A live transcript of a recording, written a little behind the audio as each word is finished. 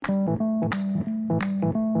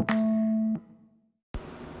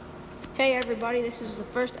Hey everybody, this is the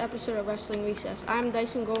first episode of Wrestling Recess. I'm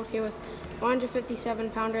Dyson Gold here with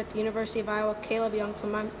 157-pounder at the University of Iowa, Caleb Young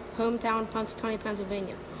from my hometown, Punxsutawney,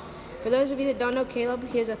 Pennsylvania. For those of you that don't know Caleb,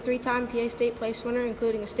 he is a 3-time PA State place winner,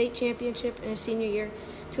 including a state championship in his senior year,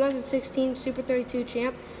 2016 Super 32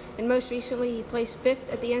 champ, and most recently he placed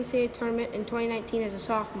 5th at the NCAA tournament in 2019 as a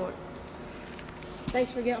sophomore.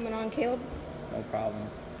 Thanks for getting on, Caleb. No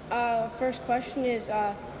problem. First question is,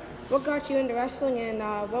 what got you into wrestling, and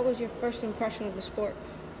what was your first impression of the sport?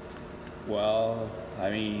 Well,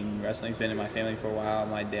 wrestling's been in my family for a while.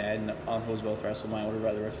 My dad and uncles both wrestled. My older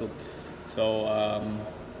brother wrestled. So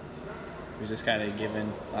it was just kind of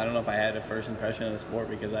given. I don't know if I had a first impression of the sport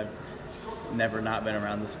because I've never not been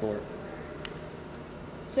around the sport.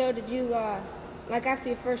 So did you, after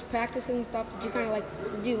your first practice and stuff, did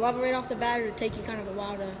you love it right off the bat, or did it take you kind of a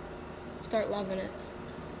while to start loving it?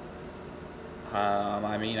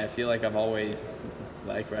 I feel like I've always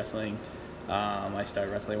liked wrestling. I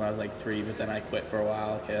started wrestling when I was like 3, but then I quit for a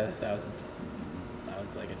while because I was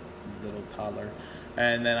like a little toddler.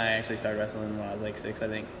 And then I actually started wrestling when I was like 6, I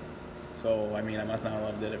think. So, I must not have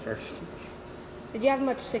loved it at first. Did you have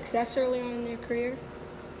much success early on in your career?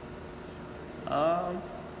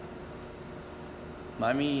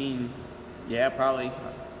 Yeah, probably.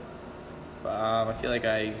 I feel like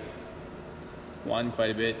I won quite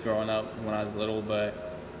a bit growing up when I was little,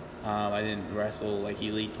 but I didn't wrestle like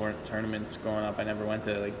elite tournaments growing up. I never went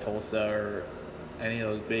to like Tulsa or any of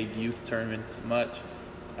those big youth tournaments much.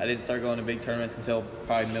 I didn't start going to big tournaments until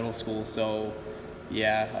probably middle school. So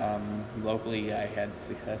yeah, locally I had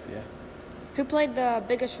success. Yeah. Who played the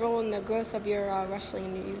biggest role in the growth of your wrestling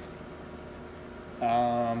in your youth?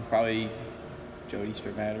 Probably Jody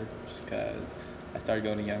Strickmatter, just because I started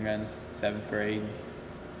going to Young Guns 7th grade.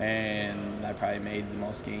 And I probably made the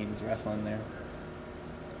most gains wrestling there.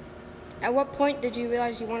 At what point did you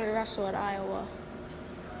realize you wanted to wrestle at Iowa?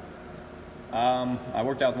 I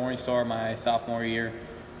worked out with Morning Star my sophomore year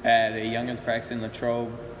at a Young Guns practice in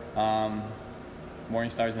Latrobe. Morning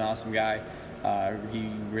Star's an awesome guy. He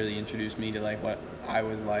really introduced me to like what Iowa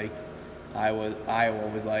was like,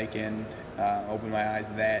 and opened my eyes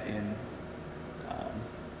to that. And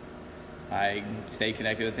I stayed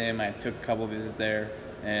connected with him. I took a couple of visits there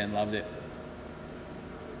and loved it.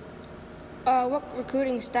 What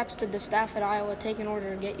recruiting steps did the staff at Iowa take in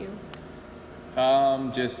order to get you?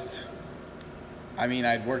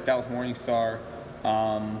 I'd worked out with Morning Star.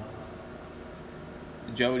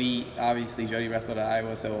 Jody wrestled at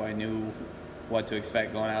Iowa, so I knew what to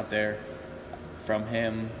expect going out there from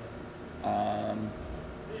him. I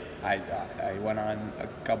went on a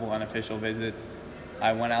couple unofficial visits.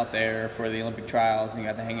 I went out there for the Olympic trials and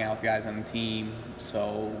got to hang out with guys on the team.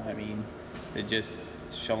 So, it just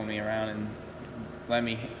showed me around and let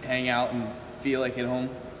me hang out and feel like at home.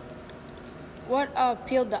 What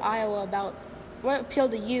appealed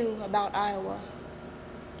to you about Iowa?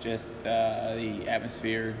 Just the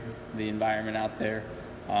atmosphere, the environment out there,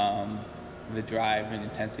 the drive and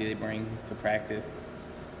intensity they bring to practice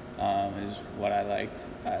is what I liked.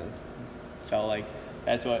 I felt like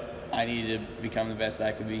that's what I needed to become the best that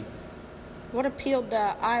I could be. What appealed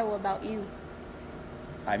to Iowa about you?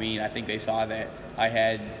 I think they saw that I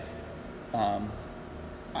had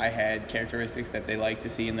characteristics that they like to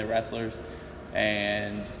see in the wrestlers,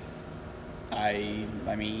 and I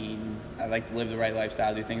like to live the right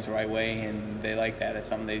lifestyle, do things the right way, and they like that. That's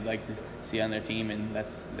something they'd like to see on their team, and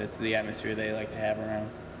that's the atmosphere they like to have around.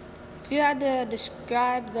 If you had to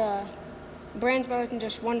describe the Brands Brothers in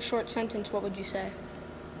just one short sentence, what would you say?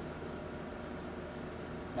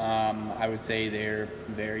 I would say they're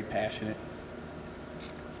very passionate.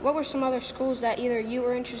 What were some other schools that either you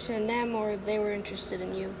were interested in them or they were interested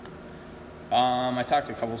in you? I talked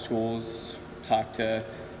to a couple schools, talked to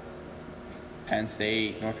Penn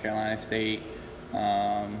State, North Carolina State,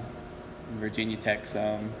 Virginia Tech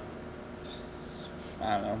some,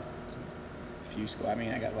 a few schools.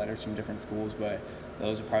 I got letters from different schools, but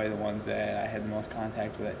those are probably the ones that I had the most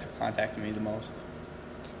contact with, that contacted me the most.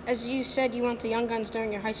 As you said, you went to Young Guns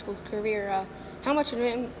during your high school career. How much of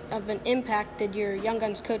an impact did your Young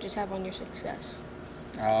Guns coaches have on your success?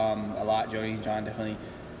 A lot. Jody and John definitely.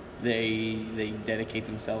 They dedicate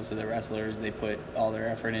themselves to the wrestlers. They put all their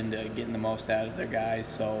effort into getting the most out of their guys.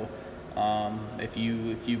 So if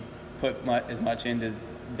you put as much into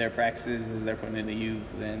their practices as they're putting into you,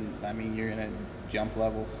 then you're gonna jump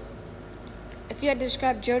levels. If you had to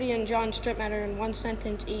describe Jody and John Strickmatter in one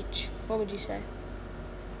sentence each, what would you say?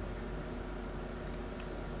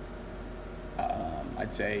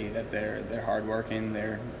 I'd say that they're hardworking,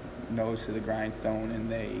 they're nose to the grindstone, and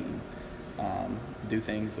they do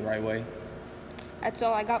things the right way. That's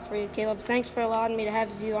all I got for you, Caleb. Thanks for allowing me to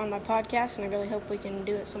have you on my podcast, and I really hope we can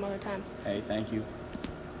do it some other time. Hey, thank you.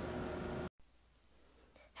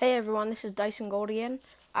 Hey everyone, this is Dyson Gold again.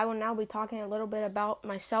 I will now be talking a little bit about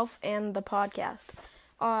myself and the podcast.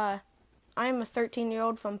 I am a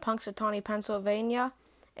 13-year-old from Punxsutawney, Pennsylvania,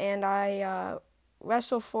 and I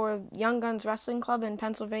wrestle for Young Guns Wrestling Club in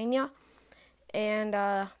Pennsylvania. And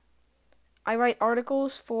I write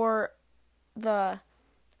articles for the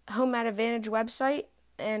Home at Advantage website.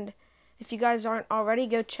 And if you guys aren't already,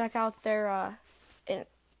 go check out their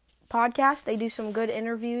podcast. They do some good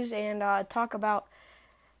interviews and talk about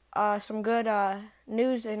some good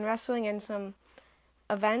news in wrestling and some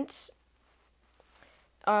events.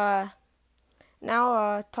 Now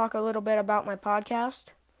talk a little bit about my podcast.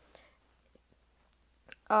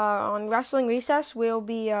 On Wrestling Recess, I will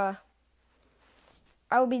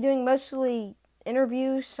be doing mostly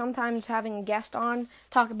interviews, sometimes having a guest on,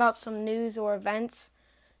 talk about some news or events.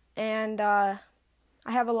 And I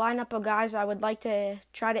have a lineup of guys I would like to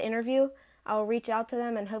try to interview. I will reach out to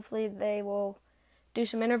them and hopefully they will do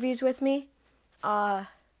some interviews with me. I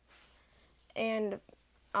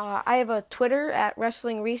have a Twitter at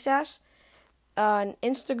Wrestling Recess, an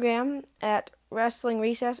Instagram at Wrestling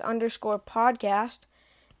Recess _podcast,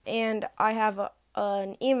 and I have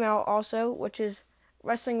an email also, which is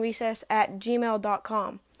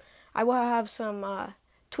wrestlingrecess@gmail.com. I will have some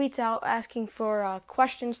tweets out asking for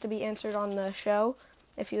questions to be answered on the show.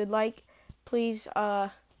 If you would like, please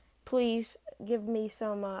give me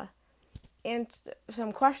some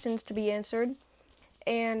questions to be answered.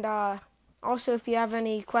 And also, if you have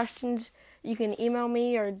any questions, you can email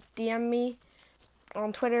me or DM me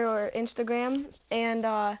on Twitter or Instagram. And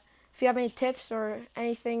if you have any tips or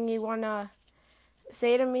anything you want to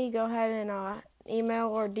say to me, go ahead and email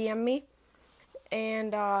or DM me.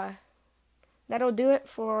 And that'll do it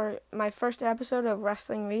for my first episode of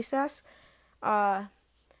Wrestling Recess. I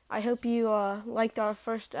hope you liked our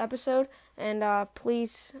first episode, and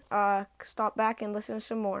please stop back and listen to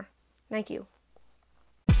some more. Thank you.